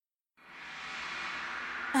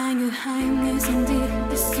ein Geheimnis in dir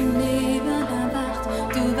ist zum Leben erwacht.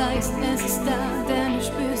 Du weißt, es ist da, denn du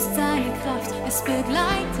spürst seine Kraft. Es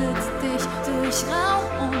begleitet dich durch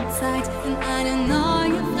Raum und Zeit in eine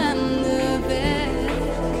neue, fremde Welt.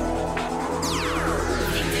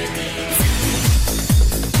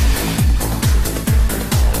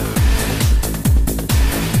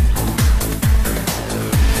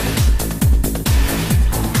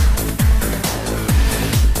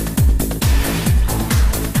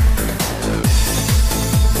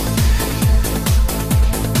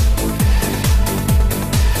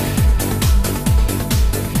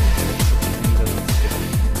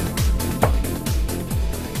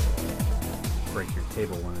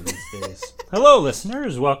 Hello,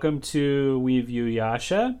 listeners. Welcome to We View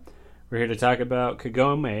Yasha. We're here to talk about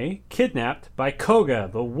Kagome kidnapped by Koga,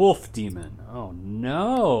 the wolf demon. Oh,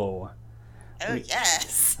 no. Oh,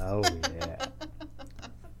 yes. Oh, yeah.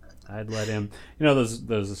 I'd let him... You know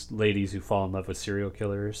those ladies who fall in love with serial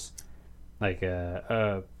killers? Like,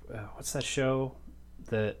 what's that show?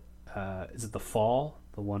 That, is it The Fall?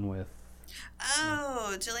 The one with...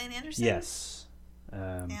 Oh, Gillian Anderson? Yes.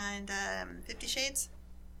 And 50 Shades?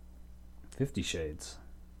 50 Shades.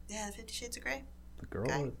 Yeah, 50 Shades of Grey. The girl?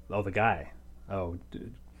 Guy. Oh, the guy. Oh,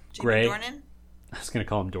 Gray. Gray. I was going to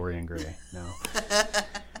call him Dorian Gray. No.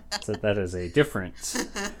 So that is a different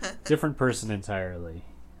person entirely.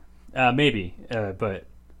 Maybe, but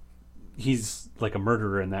he's like a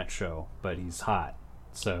murderer in that show, but he's hot.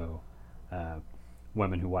 So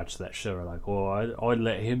women who watch that show are like, well, I'd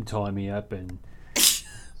let him tie me up and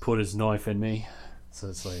put his knife in me. So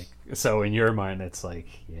it's like, so in your mind, it's like,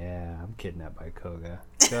 yeah, I'm kidnapped by Koga.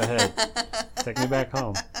 Go ahead, take me back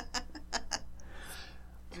home.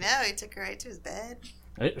 No, he took her right to his bed.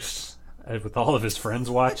 With all of his friends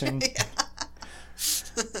watching. Yeah.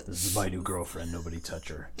 This is my new girlfriend. Nobody touch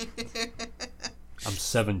her. I'm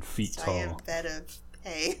 7 feet tall. Giant bed of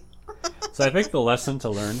hay. So I think the lesson to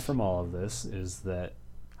learn from all of this is that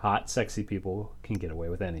hot, sexy people can get away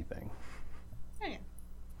with anything. Oh, yeah.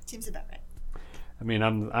 Seems about right. I mean,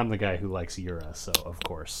 I'm the guy who likes Yura, so of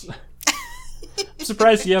course. I'm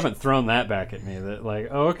surprised you haven't thrown that back at me. That like,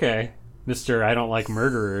 oh, okay, Mr. I don't like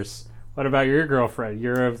murderers. What about your girlfriend,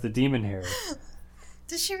 Yura of the demon hair?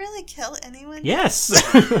 Did she really kill anyone? Yes.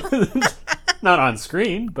 Not on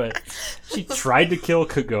screen, but she tried to kill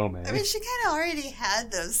Kagome. I mean, she kind of already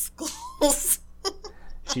had those skulls.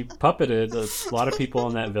 She puppeted a lot of people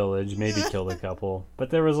in that village, maybe killed a couple.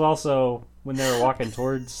 But there was also, when they were walking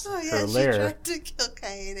towards her lair... she tried to kill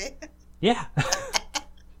Kaede. Yeah.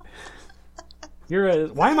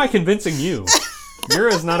 Why am I convincing you?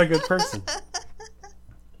 Yura's not a good person.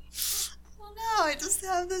 Well, no, I just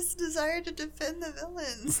have this desire to defend the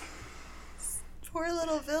villains. Poor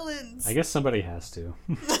little villains. I guess somebody has to.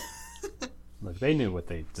 Look, they knew what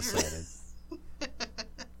they decided.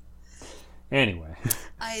 Anyway.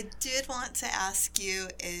 I did want to ask you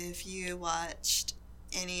if you watched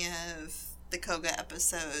any of the Koga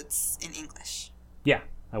episodes in English. Yeah,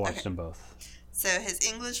 I watched them both. So his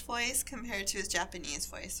English voice compared to his Japanese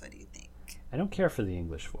voice, what do you think? I don't care for the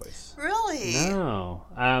English voice. Really? No.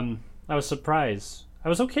 I was surprised. I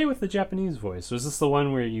was okay with the Japanese voice. Was this the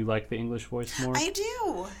one where you like the English voice more? I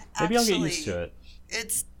do, Maybe I'll get used to it.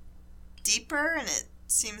 It's deeper and it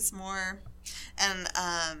seems more... And,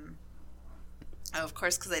 of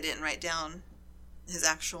course, because I didn't write down his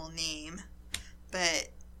actual name. But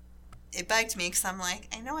it bugged me because I'm like,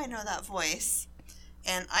 I know that voice.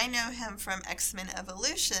 And I know him from X-Men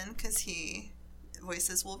Evolution because he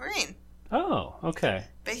voices Wolverine. Oh, okay.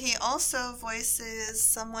 But he also voices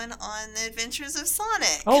someone on The Adventures of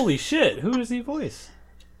Sonic. Holy shit, who does he voice?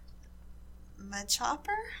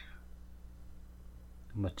 Machopper?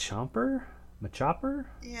 Machopper?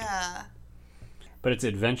 Yeah. But it's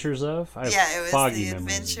Adventures of? It was The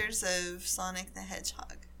Adventures of Sonic the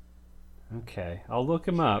Hedgehog. Okay, I'll look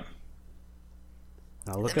him up.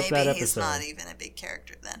 I'll look up that episode. Maybe he's not even a big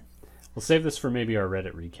character then. We'll save this for maybe our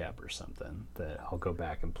Reddit recap or something. That I'll go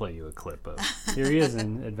back and play you a clip of. Here he is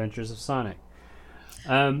in Adventures of Sonic.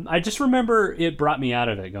 I just remember it brought me out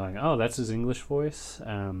of it going, oh, that's his English voice.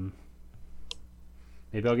 Maybe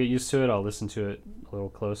I'll get used to it. I'll listen to it a little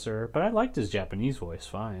closer. But I liked his Japanese voice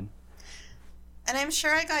fine. And I'm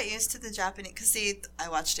sure I got used to the Japanese, because I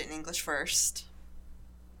watched it in English first,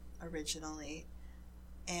 originally.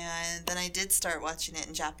 And then I did start watching it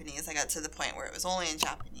in Japanese. I got to the point where it was only in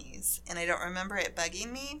Japanese. And I don't remember it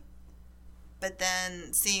bugging me. But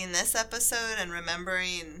then seeing this episode and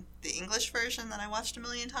remembering the English version that I watched a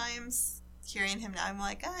million times, hearing him now, I'm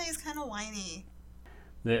like, he's kind of whiny.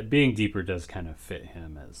 Being deeper does kind of fit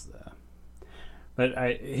him as the...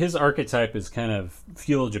 But his archetype is kind of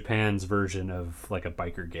Fuel Japan's version of like a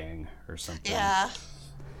biker gang or something. Yeah.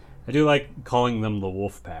 I do like calling them the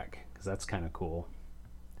Wolf Pack because that's kind of cool.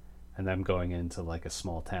 And them going into like a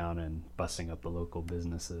small town and busting up the local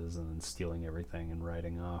businesses and then stealing everything and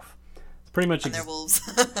riding off. It's pretty much And they're wolves.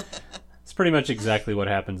 It's pretty much exactly what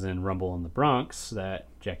happens in Rumble in the Bronx, that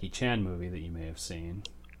Jackie Chan movie that you may have seen,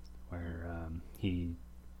 where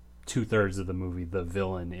 2/3 of the movie, the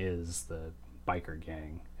villain is the biker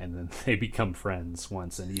gang, and then they become friends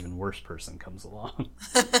once an even worse person comes along.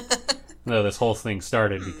 No, this whole thing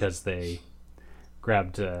started because they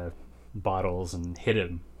grabbed bottles and hit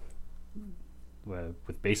him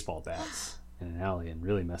with baseball bats in an alley and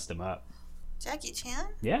really messed him up. Jackie Chan?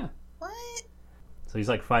 Yeah. What? So he's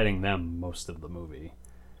like fighting them most of the movie.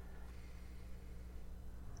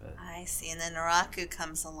 But I see. And then Naraku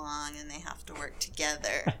comes along and they have to work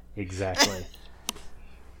together. exactly.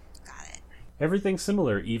 Got it. Everything's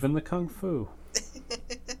similar, even the kung fu.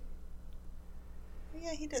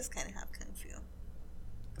 Yeah, he does kind of have kung fu.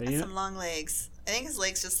 But, Has some long legs. I think his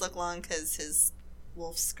legs just look long because his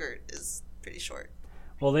wolf skirt is pretty short.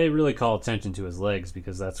 well, they really call attention to his legs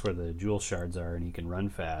because that's where the jewel shards are, and he can run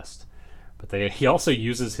fast. But he also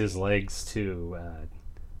uses his legs to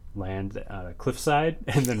land on a cliffside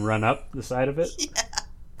and then run up the side of it. Yeah.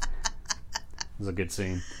 It was a good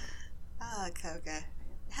scene. Oh, Koga.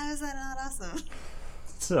 How is that not awesome?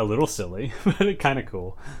 It's a little silly, but kind of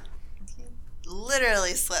cool. He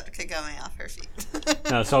literally swept Kagome off her feet.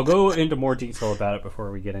 So I'll go into more detail about it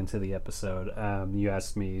before we get into the episode. You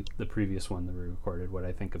asked me the previous one that we recorded what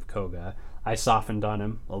I think of Koga. I softened on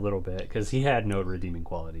him a little bit because he had no redeeming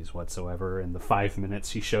qualities whatsoever in the 5 minutes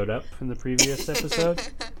he showed up in the previous episode.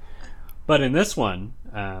 But in this one,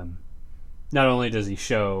 not only does he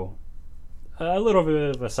show a little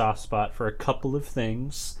bit of a soft spot for a couple of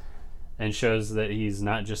things and shows that he's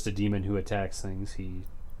not just a demon who attacks things, he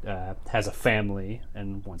has a family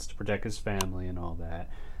and wants to protect his family and all that.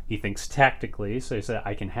 He thinks tactically, so he said,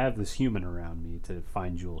 I can have this human around me to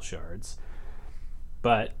find jewel shards.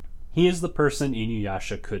 But he is the person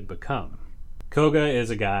Inuyasha could become. Koga is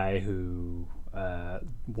a guy who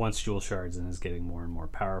wants jewel shards and is getting more and more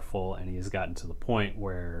powerful, and he has gotten to the point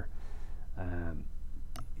where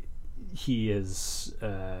he is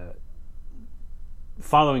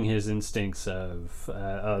following his instincts of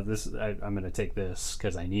I'm going to take this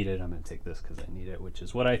because I need it, I'm going to take this because I need it, which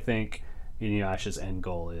is what I think Inuyasha's end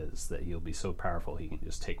goal is, that he'll be so powerful he can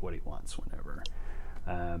just take what he wants whenever.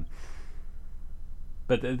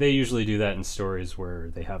 But they usually do that in stories where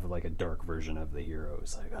they have like a dark version of the hero.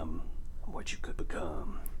 It's like, I'm what you could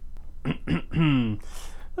become.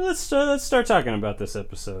 Let's start talking about this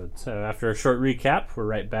episode. So after a short recap, we're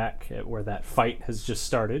right back at where that fight has just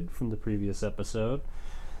started from the previous episode.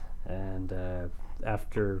 And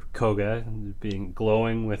after Koga being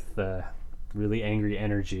glowing with really angry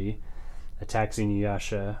energy, attacks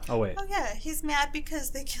Inuyasha. Oh, wait. Oh, yeah. He's mad because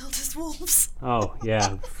they killed his wolves. Oh,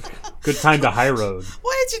 yeah. Good time to high road.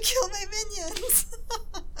 Why did you kill my minions?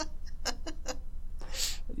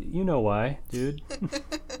 You know why, dude.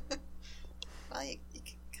 Well, you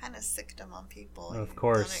kind of sicked them on people. Of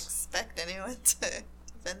course. You don't expect anyone to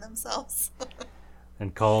defend themselves.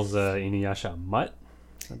 And calls Inuyasha a mutt,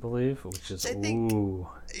 I believe, which is, ooh.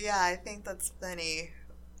 Yeah, I think that's funny.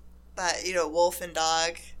 But, wolf and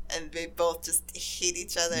dog, and they both just hate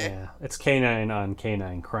each other. Yeah, it's canine on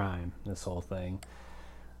canine crime, this whole thing.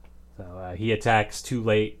 So he attacks too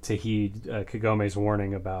late to heed Kagome's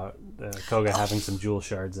warning about Koga having some jewel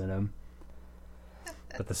shards in him.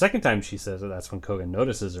 But the second time she says it, that's when Koga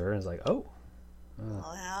notices her and is like, oh. Well,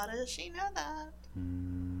 how does she know that?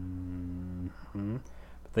 Mm-hmm.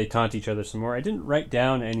 But they taunt each other some more. I didn't write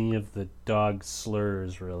down any of the dog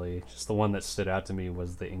slurs, really. Just the one that stood out to me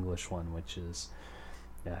was the English one, which is,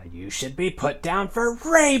 you should be put down for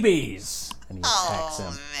rabies! And he attacks him.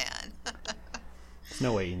 Oh, man. There's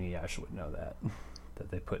no way Inuyasha would know that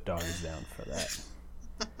they put dogs down for that.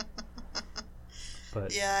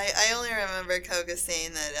 But yeah, I only remember Koga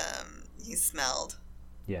saying that he smelled.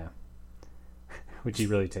 Yeah. Which he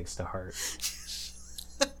really takes to heart.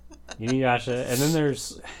 Inuyasha, and then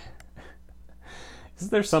there's... Isn't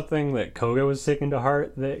there something that Koga was taking to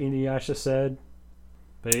heart that Inuyasha said?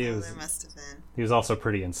 But There must have been. He was also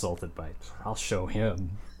pretty insulted by it. I'll show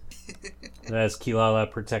him. And as Kilala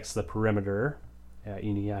protects the perimeter,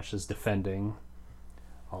 Inuyasha's defending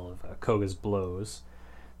all of Koga's blows.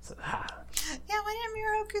 So, Yeah, why didn't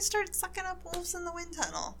Miroku start sucking up wolves in the wind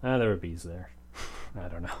tunnel? There were bees there. I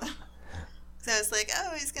don't know. So it's like,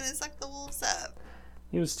 oh, he's going to suck the wolves up.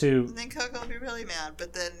 He was too... And then Koga will be really mad,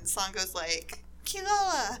 but then Sango's like,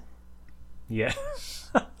 Kilala! Yeah.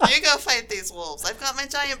 You go fight these wolves. I've got my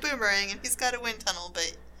giant boomerang, and he's got a wind tunnel,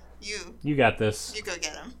 but You got this. you go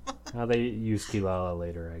get him. Well, they use Kilala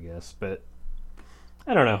later, I guess, but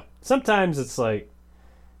I don't know. Sometimes it's like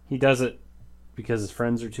he does it because his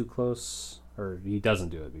friends are too close, or he doesn't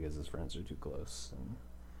do it because his friends are too close. And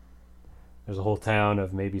there's a whole town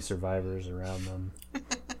of maybe survivors around them.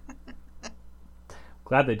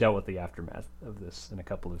 Glad they dealt with the aftermath of this in a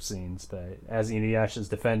couple of scenes, but as Inuyasha is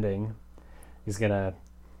defending, he's going to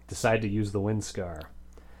decide to use the wind scar.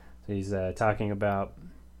 So he's talking about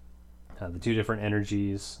the two different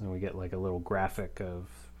energies, and we get like a little graphic of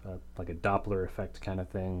like a Doppler effect kind of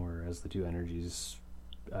thing, where as the two energies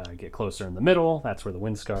get closer in the middle, that's where the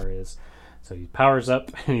wind scar is. So he powers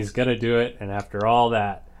up, and he's going to do it, and after all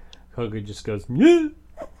that, Koga just goes, yeah.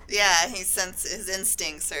 Yeah, his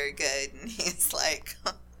instincts are good, and he's like,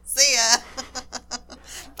 see ya.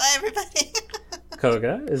 Bye, everybody.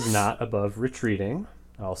 Koga is not above retreating.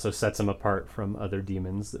 Also sets him apart from other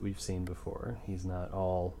demons that we've seen before. He's not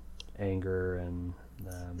all anger and...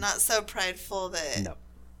 not so prideful that no.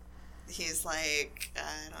 He's like,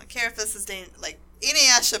 I don't care if this is like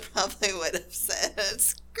Inuyasha probably would have said,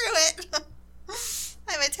 screw it.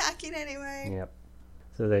 I'm attacking anyway. Yep.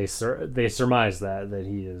 So they surmise that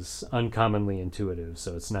he is uncommonly intuitive,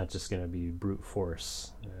 so it's not just going to be brute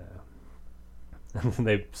force.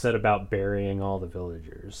 They set about burying all the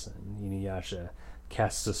villagers, and Inuyasha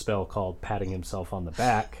casts a spell called patting himself on the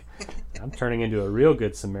back. I'm turning into a real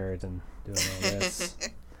good Samaritan doing all this.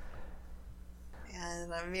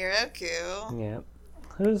 And Miroku. Yeah.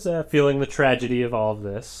 Who's feeling the tragedy of all of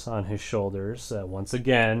this on his shoulders, once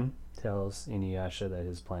again tells Inuyasha that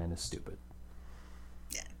his plan is stupid.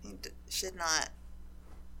 Yeah, he should not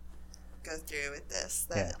go through with this.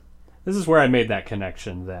 Yeah. This is where I made that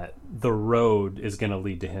connection that the road is going to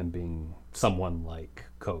lead to him being someone like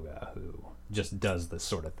Koga, who just does this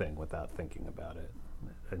sort of thing without thinking about it.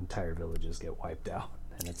 Entire villages get wiped out,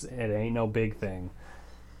 and it ain't no big thing.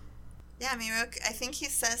 Yeah, Miroku, I think he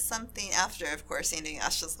says something after, of course,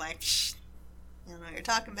 Inuyasha's like, shh, you don't know what you're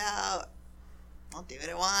talking about. I'll do what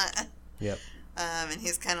I want. Yep. And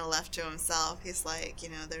he's kind of left to himself. He's like,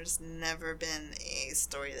 there's never been a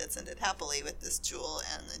story that's ended happily with this jewel,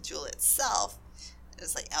 and the jewel itself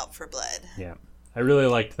is like out for blood. Yeah. I really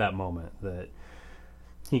liked that moment that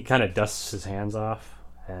he kind of dusts his hands off,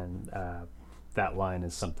 and that line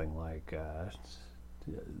is something like,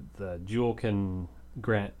 the jewel can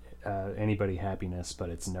grant anybody happiness, but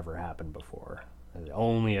it's never happened before. It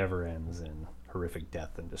only ever ends in horrific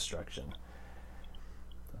death and destruction.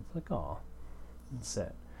 So it's like, oh, that's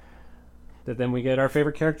it. But then we get our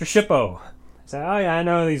favorite character, Shippo. Say, oh yeah, I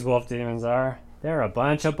know who these wolf demons are. They're a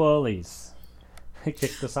bunch of bullies. They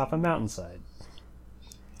kicked us off a mountainside.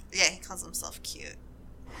 Yeah, he calls himself cute.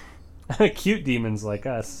 Cute demons like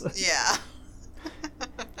us. Yeah.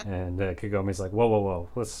 And Kagome's like, whoa,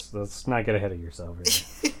 let's not get ahead of yourself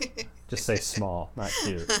here. Just say small, not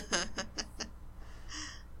cute.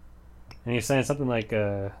 And he's saying something like,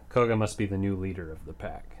 Koga must be the new leader of the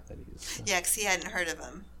pack. That he's. Yeah, because he hadn't heard of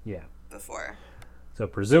him. Yeah. Before. So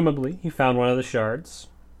presumably he found one of the shards,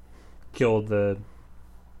 killed the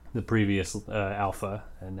previous alpha,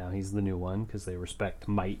 and now he's the new one because they respect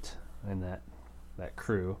might in that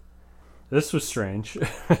crew. This was strange.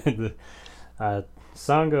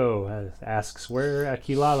 Sango asks where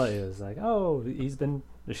Kilala is. Like, oh,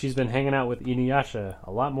 she's been hanging out with Inuyasha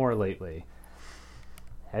a lot more lately.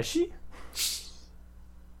 Has she?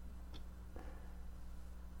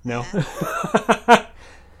 No.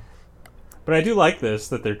 But I do like this,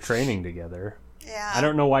 that they're training together. Yeah. I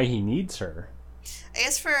don't know why he needs her. I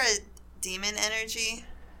guess for a demon energy.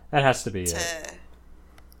 That has to be it.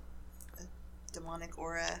 A demonic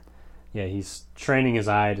aura. Yeah, he's training his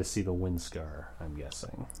eye to see the wind scar, I'm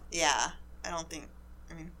guessing. Yeah.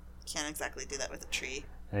 Can't exactly do that with a tree.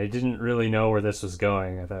 I didn't really know where this was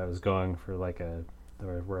going. I thought it was going for like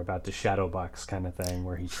we're about to shadow box kind of thing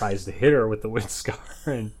where he tries to hit her with the wind scar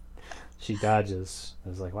and she dodges. I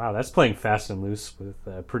was like, wow, that's playing fast and loose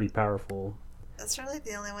with pretty powerful. That's really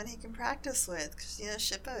the only one he can practice with, because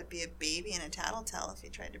Shippo would be a baby and a tattletale if he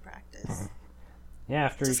tried to practice. Yeah,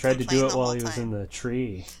 after he tried to do it while he was in the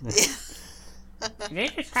tree. They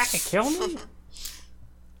just try to kill me?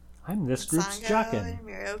 I'm this group's Sango Jockin. and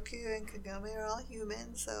Miroku and Kagome are all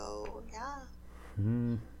human, so yeah.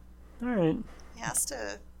 Alright. He has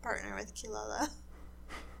to partner with Kilala.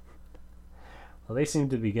 Well, they seem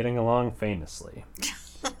to be getting along famously.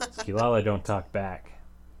 Kilala don't talk back.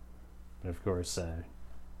 But of course,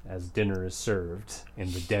 as dinner is served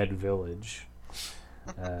in the dead village,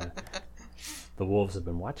 the wolves have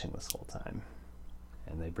been watching this whole time.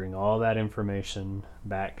 And they bring all that information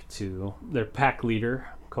back to their pack leader,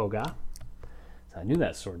 Koga. So I knew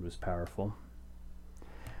that sword was powerful.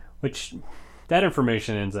 Which, that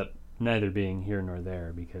information ends up neither being here nor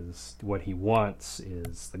there, because what he wants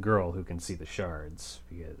is the girl who can see the shards,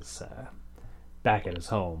 because back at his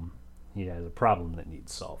home, he has a problem that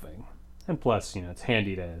needs solving. And plus, it's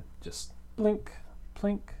handy to just blink,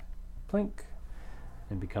 plink, plink,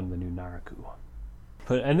 and become the new Naraku.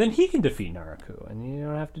 And then he can defeat Naraku, and you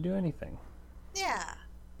don't have to do anything. Yeah.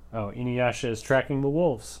 Oh, Inuyasha is tracking the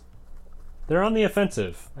wolves. They're on the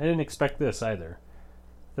offensive. I didn't expect this either.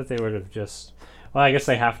 That they would have just... Well, I guess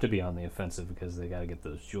they have to be on the offensive because they got to get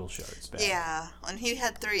those jewel shards back. Yeah, and he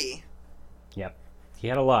had 3. Yep. He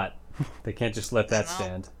had a lot. They can't just let that stand.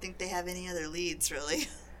 I don't think they have any other leads, really.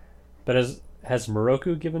 But has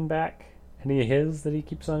Moroku given back any of his that he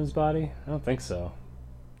keeps on his body? I don't think so.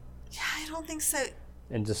 Yeah, I don't think so.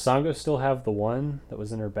 And does Sango still have the one that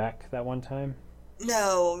was in her back that one time?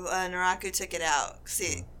 No, Naraku took it out.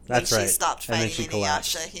 See, That's when right. she stopped And then fighting she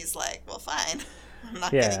collapsed. Inuyasha, he's like, well, fine. I'm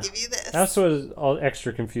not going to give you this. That's what was all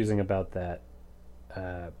extra confusing about that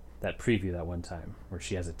preview that one time, where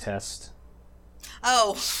she has a test.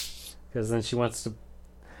 Oh. Because then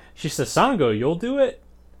she says, Sango, you'll do it?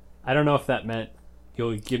 I don't know if that meant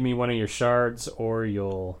you'll give me one of your shards, or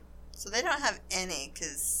you'll... So they don't have any,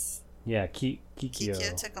 because... Yeah,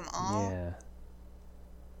 Kikyo took them all? Yeah.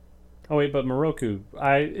 Oh, wait, but Moroku...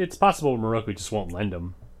 It's possible Moroku just won't lend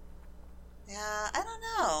them. Yeah, I don't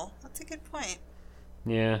know. That's a good point.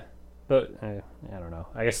 Yeah, but I don't know.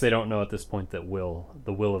 I guess they don't know at this point that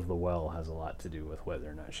the will of the well has a lot to do with whether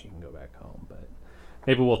or not she can go back home. But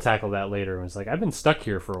maybe we'll tackle that later. When it's like, I've been stuck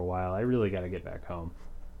here for a while. I really got to get back home.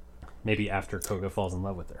 Maybe after Koga falls in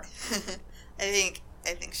love with her. I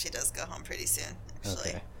think she does go home pretty soon, actually.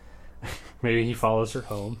 Okay. Maybe he follows her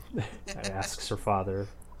home and asks her father,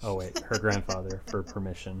 her grandfather, for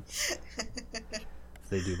permission. If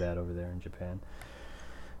they do that over there in Japan.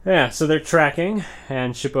 Yeah, so they're tracking,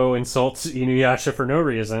 and Shippo insults Inuyasha for no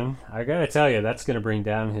reason. I gotta tell you, that's gonna bring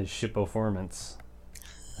down his Shippoformance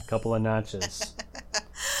a couple of notches.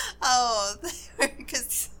 Oh,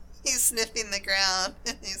 because he's sniffing the ground,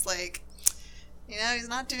 and he's like, he's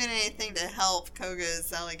not doing anything to help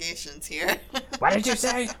Koga's allegations here. What did you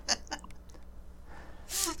say?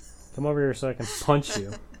 Come over here so I can punch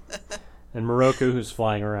you. And Moroku, who's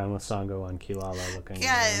flying around with Sango on Kilala looking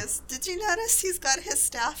Guys, did you notice he's got his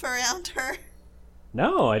staff around her?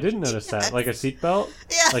 No, I didn't notice that. Like a seatbelt?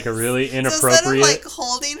 Yeah. Like a really inappropriate... So instead of,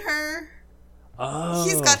 holding her,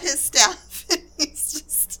 he's got his staff, and he's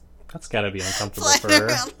just... That's gotta be uncomfortable for her.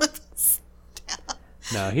 Around with his staff.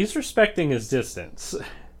 No, he's respecting his distance.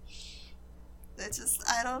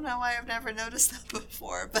 I don't know why I've never noticed that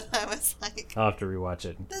before, but I was like... I'll have to rewatch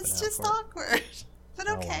it. That's just awkward. But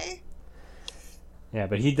okay. Yeah,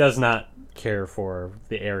 but he does not care for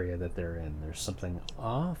the area that they're in. There's something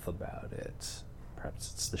off about it.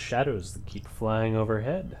 Perhaps it's the shadows that keep flying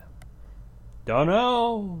overhead. Don't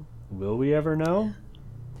know. Will we ever know?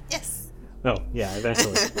 Yes. Oh, yeah,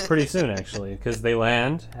 eventually. Pretty soon, actually. Because they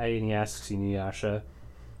land, and he asks Inuyasha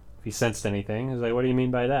if he sensed anything. He's like, what do you mean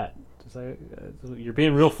by that? It's like, you're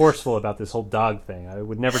being real forceful about this whole dog thing. I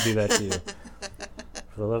would never do that to you.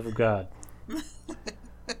 For the love of God.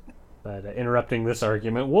 But interrupting this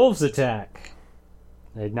argument, wolves attack.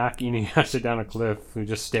 They knock Inuyasha down a cliff, who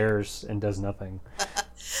just stares and does nothing.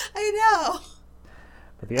 I know.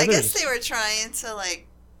 But the others... I guess they were trying to,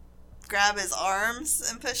 grab his arms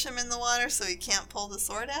and push him in the water so he can't pull the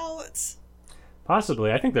sword out.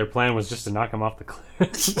 Possibly. I think their plan was just to knock him off the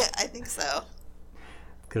cliff. Yeah, I think so.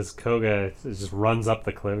 Because Koga just runs up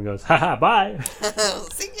the cliff and goes, haha, bye!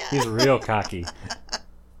 See ya. He's real cocky.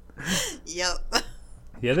 Yep.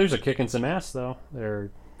 The others are kicking some ass, though.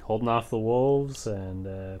 They're holding off the wolves,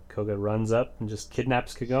 and Koga runs up and just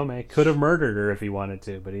kidnaps Kagome. Could have murdered her if he wanted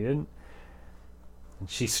to, but he didn't. And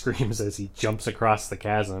she screams as he jumps across the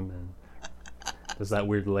chasm and does that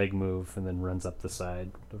weird leg move and then runs up the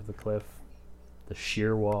side of the cliff. The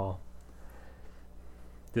sheer wall.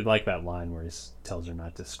 Did like that line where he tells her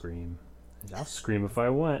not to scream. I'll scream if I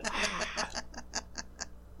want.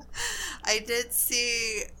 I did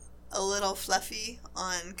see a little fluffy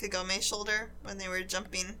on Kagome's shoulder when they were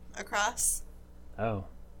jumping across. Oh.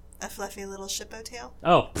 A fluffy little Shippo tail.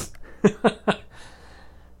 Oh.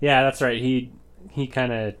 Yeah, that's right. He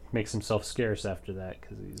kind of makes himself scarce after that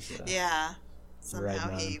because he's... yeah.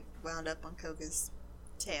 Somehow he wound up on Koga's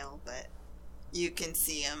tail, but you can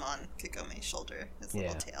see him on Kagome's shoulder, his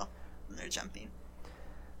little tail, when they're jumping.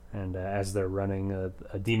 And as they're running,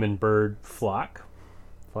 a demon bird flock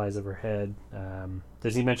flies overhead.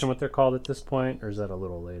 Does he mention what they're called at this point, or is that a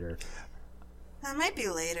little later? That might be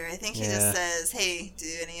later. I think he just says, "Hey, do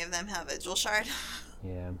any of them have a jewel shard?"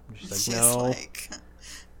 Yeah, she's She's like, no. like,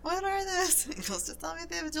 "What are those?" And he goes, "Just tell me if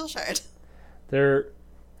they have a jewel shard."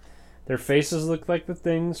 Their faces look like the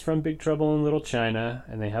things from Big Trouble in Little China,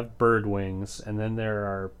 and they have bird wings, and then there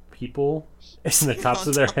are people in the tops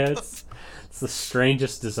of their heads. It's the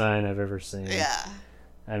strangest design I've ever seen. Yeah.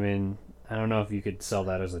 I mean, I don't know if you could sell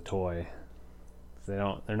that as a toy.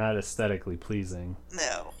 They're not aesthetically pleasing.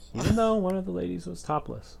 No. Even though one of the ladies was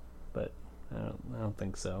topless, but I don't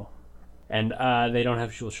think so. And they don't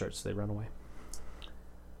have jewel shirts, so they run away.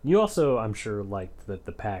 You also, I'm sure, liked that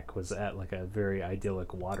the pack was at like a very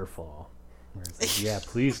idyllic waterfall. Where it's like, yeah,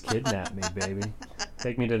 please kidnap me, baby.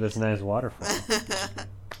 Take me to this nice waterfall.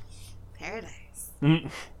 Paradise.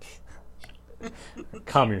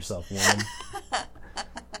 Calm yourself, woman.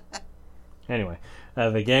 Anyway,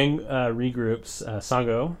 the gang regroups.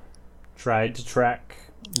 Sango tried to track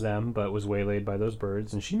them, but was waylaid by those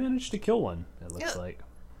birds, and she managed to kill one, it looks like.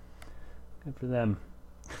 Good for them.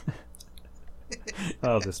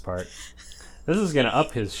 Oh, this part. This is going to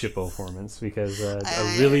up his Shippoformance because a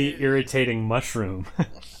really irritating mushroom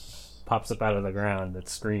pops up out of the ground that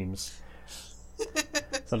screams.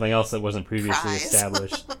 Something else that wasn't previously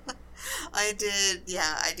established. I do.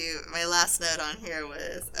 My last note on here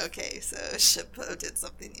was, okay, so Shippo did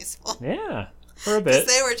something useful. Yeah, for a bit.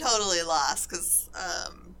 Because they were totally lost, because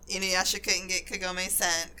Inuyasha couldn't get Kagome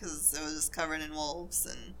sent, because it was just covered in wolves,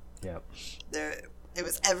 and it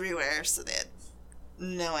was everywhere, so they had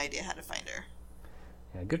no idea how to find her.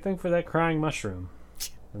 Yeah, good thing for that crying mushroom.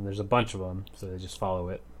 And there's a bunch of them, so they just follow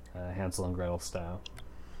it, Hansel and Gretel style.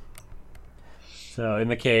 So in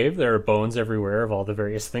the cave, there are bones everywhere of all the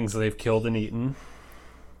various things they've killed and eaten.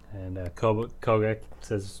 And Koga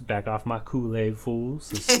says, "Back off my Kool-Aid, fools.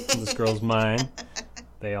 This girl's mine."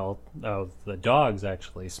 The dogs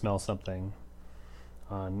actually smell something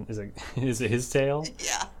on, is it his tail?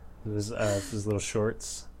 Yeah. It was his little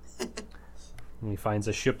shorts. And he finds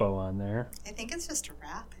a Shippo on there. I think it's just a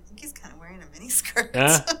wrap. I think he's kind of wearing a mini skirt.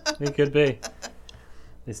 Yeah, it could be.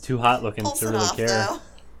 It's too hot looking to really care. Though.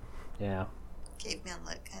 Yeah. Caveman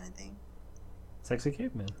look kind of thing. Sexy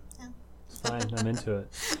caveman. Yeah. It's fine. I'm into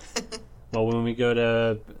it. Well, when we go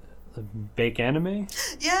to Bake Anime,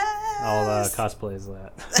 I'll cosplay as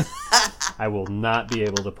that. I will not be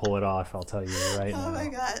able to pull it off, I'll tell you right now. Oh my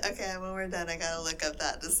god. Okay, when we're done, I gotta look up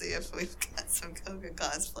that to see if we've got some Koga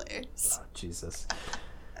cosplayers. Oh, Jesus.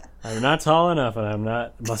 I'm not tall enough and I'm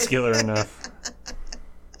not muscular enough.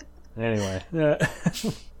 Anyway.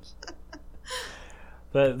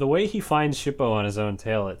 But the way he finds Shippo on his own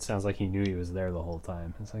tail, it sounds like he knew he was there the whole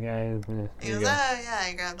time. It's like, he goes,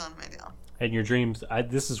 I grabbed on my tail. In your dreams,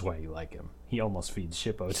 this is why you like him. He almost feeds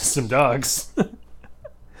Shippo to some dogs.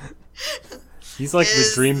 He's like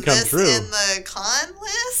the dream come true. Is this in the con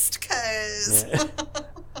list? Because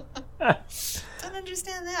don't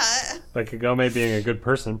understand that. But Kagome being a good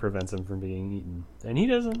person prevents him from being eaten, and he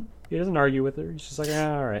doesn't argue with her. He's just like,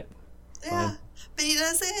 all right. Yeah, fine. But he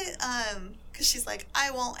does it because she's like,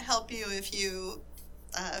 I won't help you if you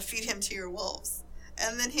feed him to your wolves.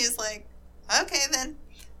 And then he's like, okay then.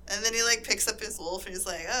 And then he like picks up his wolf and he's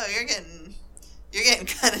like, oh, you're getting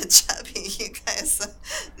kind of chubby. You guys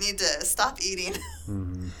need to stop eating.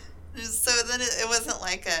 Mm-hmm. So then it wasn't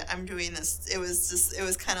like I'm doing this. It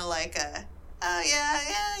was kind of like oh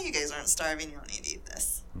yeah, you guys aren't starving. You don't need to eat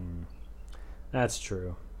this. That's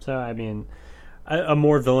true. So I mean, a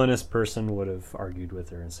more villainous person would have argued with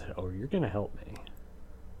her and said, oh, you're gonna help me.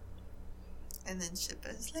 And then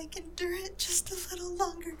Shippo's like, endure it just a little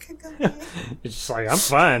longer, Kagome. It's just like, I'm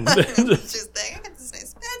fine. She's like, I got this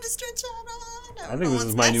nice bed to stretch out on. I think this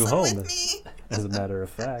is my new home, as a matter of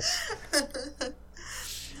fact.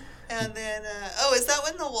 And then, is that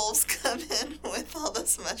when the wolves come in with all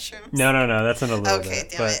those mushrooms? No, that's in a little bit. Okay,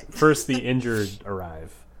 damn but it. First, the injured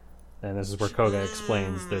arrive. And this is where Koga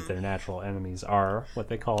explains that their natural enemies are what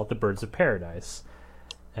they call the birds of paradise.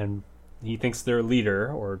 And he thinks their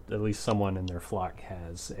leader, or at least someone in their flock,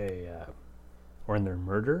 has or in their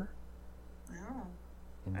murder. Oh.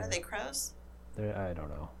 Are they crows? I don't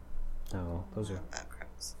know. No, those are about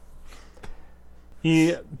crows.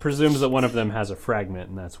 He presumes that one of them has a fragment,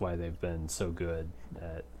 and that's why they've been so good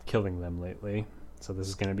at killing them lately. So this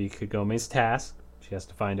is going to be Kagome's task. She has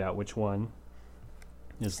to find out which one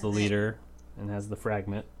is the leader and has the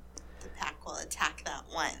fragment. The pack will attack that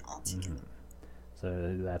one altogether. Mm-hmm.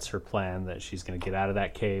 So that's her plan, that she's going to get out of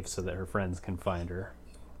that cave so that her friends can find her.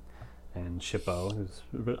 And Shippo is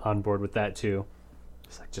on board with that too.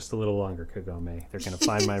 She's like, just a little longer, Kagome. They're going to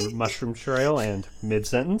find my mushroom trail, and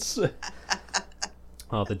mid-sentence.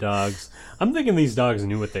 All the dogs. I'm thinking these dogs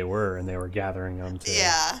knew what they were, and they were gathering them.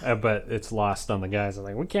 But it's lost on the guys. I'm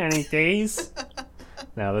like, we can't eat these.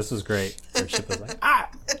 Now, this was great. Where Shippo's like,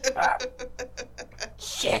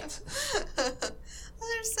 shit.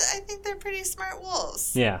 I think they're pretty smart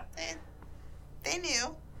wolves. Yeah. They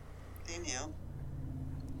knew.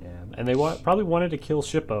 Yeah, and they probably wanted to kill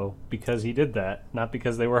Shippo because he did that, not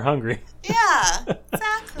because they were hungry. Yeah,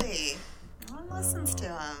 exactly. No one listens to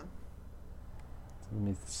him. Let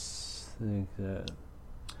me think that.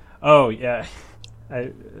 Oh, yeah.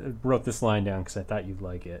 I wrote this line down because I thought you'd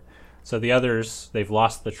like it. So the others, they've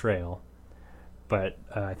lost the trail. But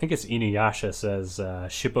I think it's Inuyasha says,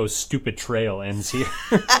 Shippo's stupid trail ends here.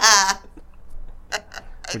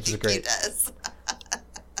 Which is great. He does.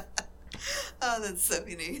 Oh, that's so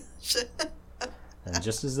unique. And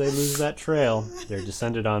just as they lose that trail, they're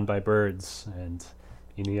descended on by birds. And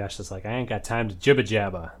Inuyasha's like, I ain't got time to jibba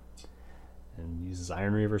jabba. And uses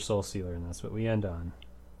Iron Reaver Soul Sealer, and that's what we end on.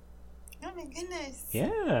 Oh my goodness.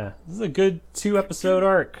 Yeah, this is a good 2-episode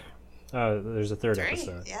arc. Oh, there's a third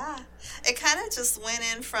episode. Yeah. It kind of just went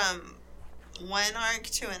in from one arc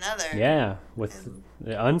to another. Yeah, with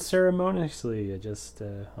unceremoniously.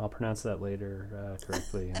 I'll pronounce that later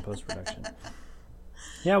correctly in post-production.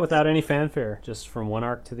 Yeah, without any fanfare, just from one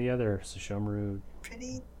arc to the other. Sesshomaru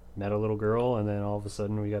met a little girl, and then all of a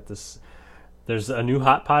sudden we got this. There's a new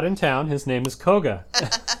hot pot in town. His name is Koga.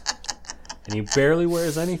 And he barely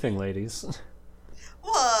wears anything, ladies.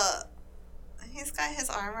 Well, he's got his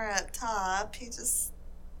armor up top. He just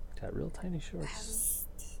got real tiny shorts.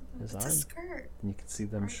 His arm. A skirt. And you can see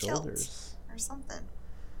them shoulders. Or something.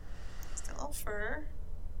 He's got a little fur.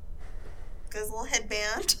 Got his little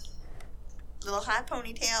headband. Little high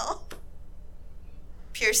ponytail.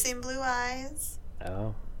 Piercing blue eyes.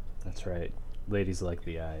 Oh, that's right. Ladies like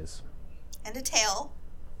the eyes. And a tail.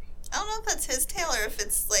 I don't know if that's his tail or if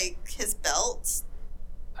it's like his belt.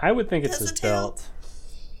 I would think it's his belt.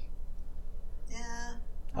 Yeah.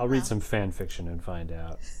 I'll read some fan fiction and find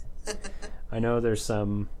out. I know there's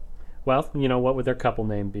some. Well, you know, what would their couple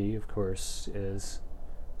name be, of course, is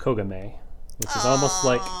Kagome, which is almost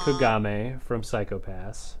like Kagame from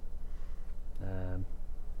Psycho-Pass.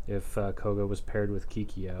 If Koga was paired with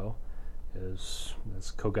Kikyo, is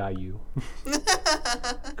Kogayu.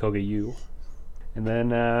 Kogayu. And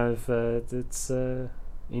then if it's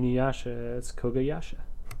Inuyasha, it's Kogayasha.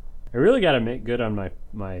 I really got to make good on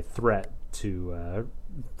my threat to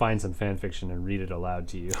find some fan fiction and read it aloud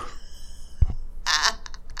to you.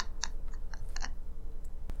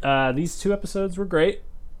 These 2 episodes were great.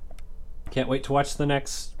 Can't wait to watch the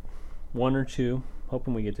next 1 or 2.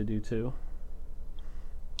 Hoping we get to do 2.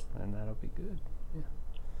 And that'll be good. Yeah.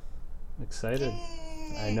 I'm excited.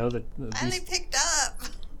 Yay. I know that... Finally picked up.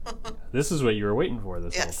 This is what you were waiting for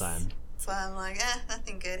this whole time. So I'm like,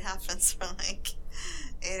 nothing good happens for like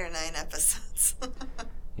 8 or 9 episodes.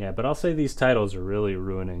 Yeah, but I'll say these titles are really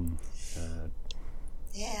ruining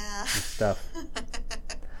stuff.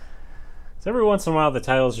 So every once in a while the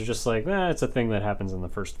titles are just like, it's a thing that happens in the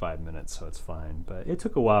first 5 minutes, so it's fine. But it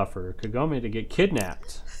took a while for Kagome to get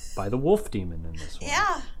kidnapped by the wolf demon in this one.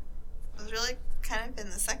 Yeah. It was really kind of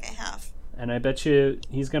in the second half. And I bet you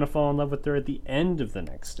he's going to fall in love with her at the end of the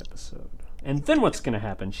next episode. And then what's going to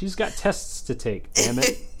happen? She's got tests to take, damn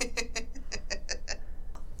it.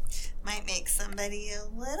 Might make somebody a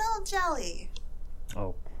little jelly.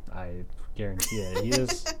 Oh, I guarantee it. He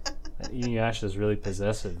is... Inuyasha is really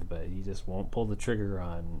possessive, but he just won't pull the trigger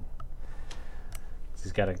on...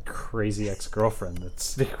 He's got a crazy ex-girlfriend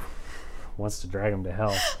that wants to drag him to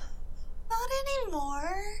hell. Not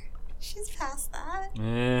anymore. She's past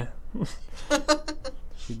that.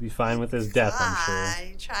 She'd be fine with his death, I'm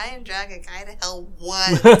sure. Try and drag a guy to hell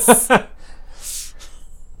once.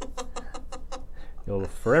 You'll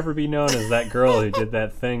forever be known as that girl who did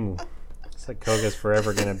that thing. It's like Koga's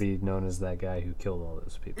forever going to be known as that guy who killed all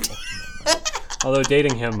those people. Although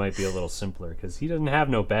dating him might be a little simpler because he doesn't have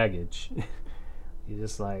no baggage. He's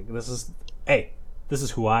just like, this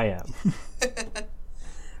is who I am.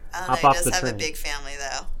 Hop off the train. He does have a big family,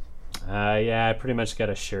 though. Yeah, I pretty much got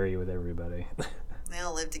to share you with everybody. They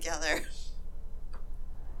all live together.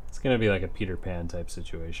 It's going to be like a Peter Pan type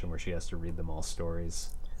situation where she has to read them all stories.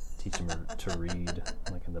 Teach them to read,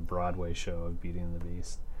 like in the Broadway show of Beauty and the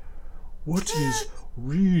Beast. What is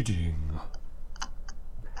reading?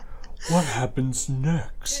 What happens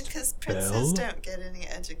next? Because princes don't get any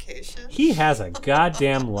education. He has a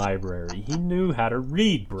goddamn library. He knew how to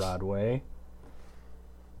read, Broadway.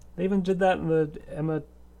 They even did that in the Emma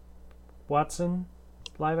Watson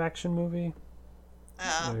live-action movie.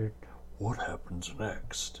 Like, what happens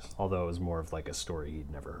next? Although it was more of like a story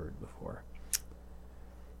he'd never heard before.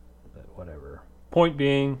 But whatever. Point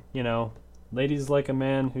being, you know, ladies like a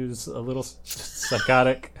man who's a little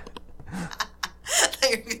psychotic.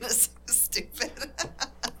 You're gonna say stupid.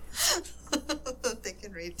 They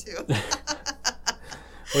can read too.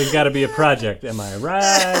 We've got to be a project, am I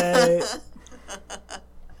right?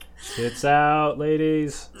 It's out,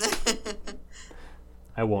 ladies.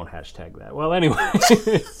 I won't hashtag that. Well, anyway.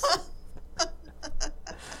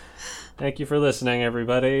 Thank you for listening,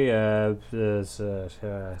 everybody.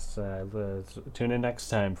 Tune in next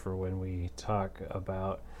time for when we talk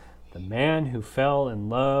about the man who fell in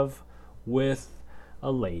love with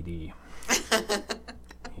a lady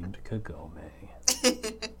named Kagome.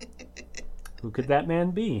 Who could that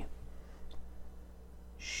man be?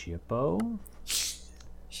 Shippo?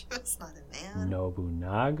 Shippo's not a man.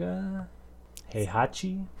 Nobunaga?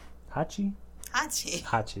 Heihachi? Hachi? Hachi.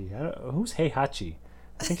 Hachi. Who's Heihachi?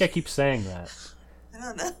 I think I keep saying that. I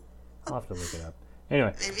don't know. I'll have to look it up.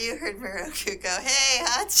 Anyway. Maybe you heard Miroku go, hey,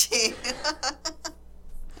 Hachi.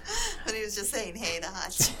 But he was just saying, hey to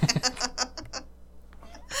Hachi.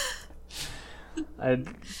 I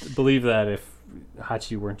believe that if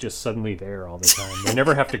Hachi weren't just suddenly there all the time. They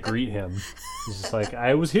never have to greet him. He's just like,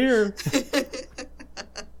 I was here.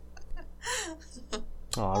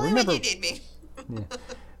 Aw, remember when you need me. Yeah.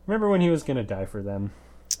 Remember when he was going to die for them?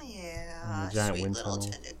 Yeah, the giant sweet wind little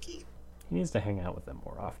tunnel. Tanuki. He needs to hang out with them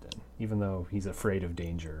more often, even though he's afraid of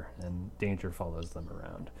danger, and danger follows them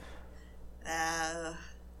around.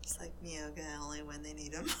 It's like Miyoga, only when they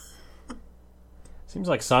need him. Seems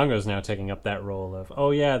like Sango's now taking up that role of,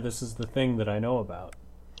 oh yeah, this is the thing that I know about.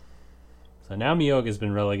 So now Miyoga's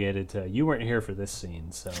been relegated to, you weren't here for this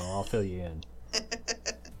scene, so I'll fill you in.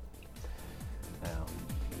 Wow.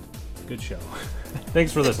 Good show.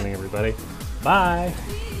 Thanks for listening, everybody. Bye.